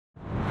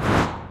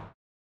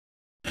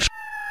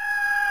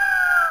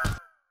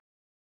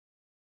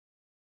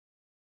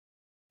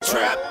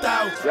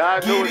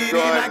Y'all know what's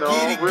going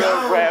on.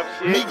 Real rap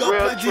shit,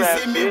 real trap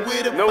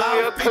shit, no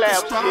real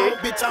clap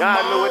shit.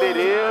 Y'all know what it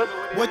is.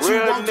 Real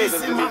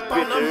niggas in this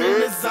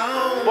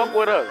bitch. Fuck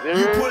with us.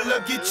 You pull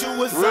up, get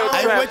you a zone.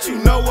 Hey, what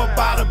you know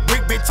about a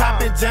brick, bitch? I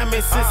been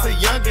jamming since a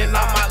youngin'.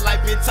 All my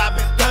life, bitch, I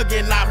been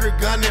thuggin'. Out here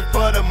gunning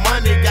for the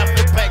money. Got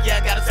flip back, yeah,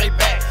 I gotta say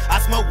back. I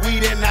smoke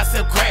weed and I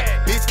sell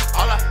crack, bitch.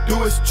 All I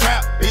do is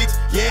trap, bitch.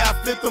 Yeah, I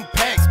flip them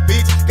packs,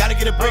 bitch. Gotta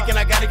get a brick and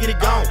I gotta get it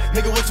gone.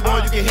 Nigga, what you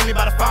want? You can hit me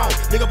by the phone.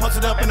 Nigga,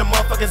 posted up in the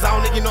motherfucking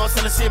zone. Nigga, you know I'm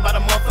selling shit by the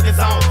motherfucking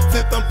zone.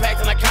 Flip them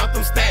packs and I count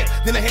them stacks.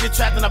 Then I hit the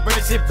trap and I bring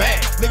the shit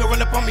back. Nigga,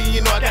 run up on me,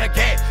 you know I got a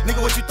gat.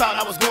 Nigga, what you thought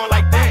I was going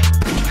like that?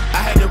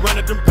 I had to run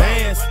up them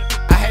bands.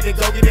 I had to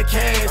go get the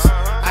cash.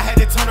 I had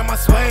to turn on my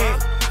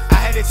swag. I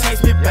had to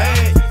change me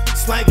bag.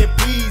 Slanging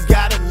peas,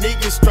 got a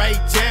nigga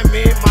straight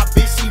jamming. My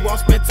bitch, she won't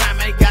spend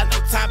time, ain't got no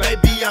time,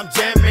 baby, I'm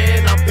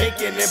jamming. I'm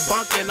banking and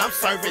bunking, I'm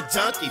serving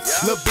junkies.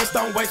 Little bitch,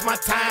 don't waste my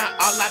time,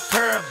 all I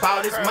care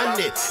about is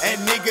money.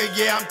 And nigga,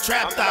 yeah, I'm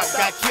trapped out,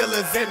 got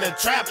killers in the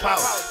trap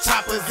house.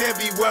 Choppers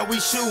everywhere, we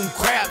shooting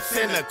craps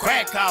in the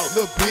crack house.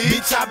 Little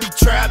bitch, I be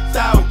trapped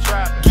out,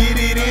 get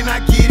it in,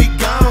 I get it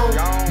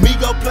gone. Me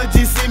go plug,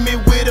 just hit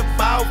me with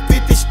about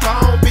 50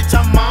 strong, bitch,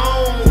 I'm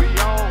on.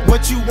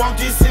 What you want,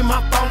 just in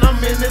my phone,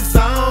 I'm in the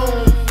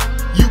zone.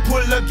 You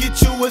pull up,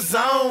 get you a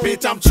zone.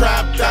 Bitch, I'm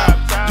trapped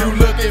out. You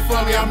looking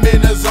for me, I'm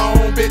in the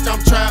zone. Bitch, I'm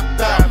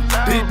trapped out.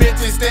 These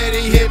bitches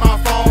steady hit my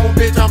phone.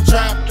 Bitch, I'm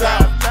trapped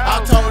out.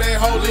 I told that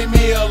hoe leave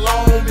me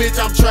alone. Bitch,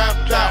 I'm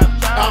trapped out.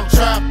 I'm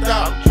trapped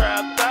out.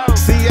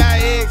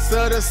 CIX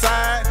other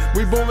side,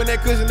 we booming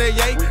that cushion that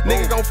yay.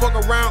 Niggas gon' fuck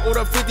around with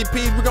a 50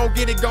 piece, we gon'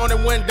 get it gone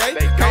in one day.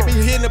 Can't be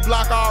hitting the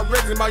block all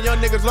records, my young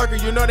niggas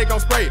lurking, you know they gon'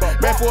 spray.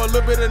 Man, for a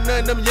little bit of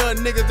nothing, them young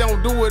niggas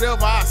don't do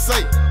whatever I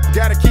say.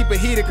 Gotta keep it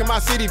heated, cause my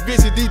city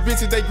vicious, these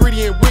bitches they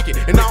greedy and wicked.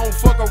 And I don't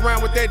fuck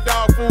around with that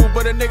dog food,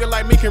 but a nigga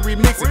like me can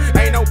remix it.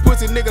 Ain't no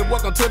pussy niggas,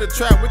 welcome to the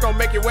trap, we gon'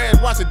 make your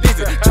ass watch a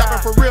dishes.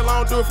 Chopping for real,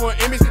 I don't do it for an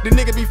image, the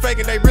niggas be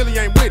faking, they really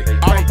ain't with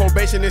it. All on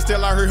probation and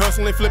still out here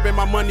hustling, flipping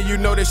my money, you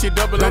know that shit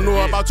double. Don't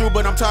know about you,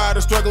 but I'm tired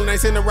of struggling, ain't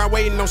sitting around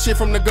waiting on shit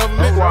from the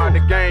government. Squad the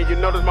gang, you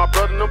know that's my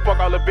brother, them fuck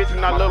all the bitches,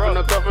 not loving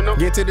them, cuffing them.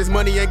 Get to this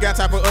money, ain't got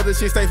time for other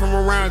shit, stay from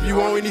around if you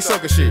want any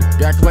sucker shit.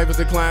 Got clavers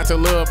inclined to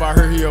love, I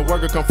heard he a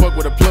worker, come fuck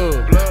with a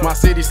plug. My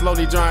city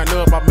slowly drying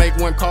up, I make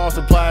one call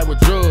supplied with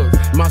drugs.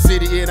 My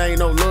city, it ain't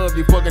no love,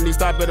 you fucking these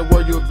stop, better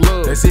wear you a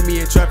glove. They see me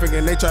in traffic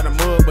and they try to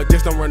mud, but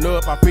just don't run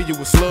up, I feed you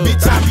with slugs.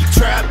 Bitch, I be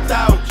trapped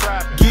out,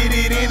 get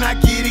it in, I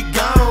get it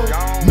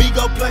gone. Me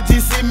go plug,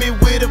 just hit me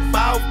with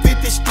about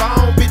 50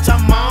 strong, bitch,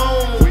 I'm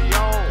on.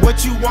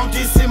 What you want,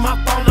 just in my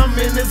phone, I'm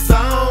in the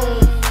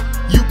zone.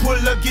 You pull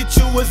up, get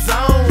you a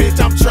zone.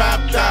 Bitch, I'm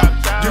trapped out.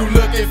 You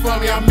looking for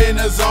me, I'm in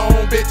the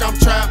zone. Bitch, I'm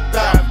trapped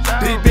out.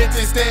 These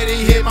bitches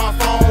steady hit my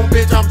phone.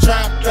 Bitch, I'm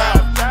trapped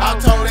out. I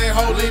told that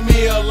hoe leave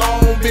me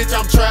alone. Bitch,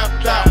 I'm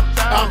trapped out.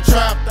 I'm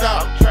trapped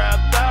out.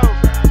 Trapped out.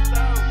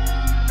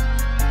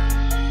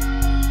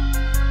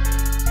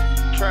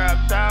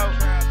 Trapped out.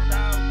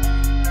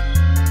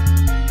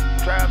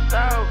 Trapped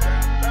out.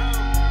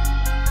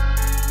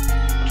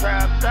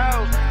 Trapped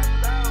out.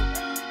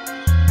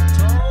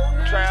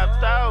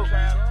 Trapped out.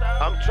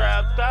 I'm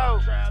trapped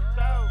out.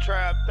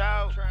 Trapped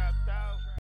out.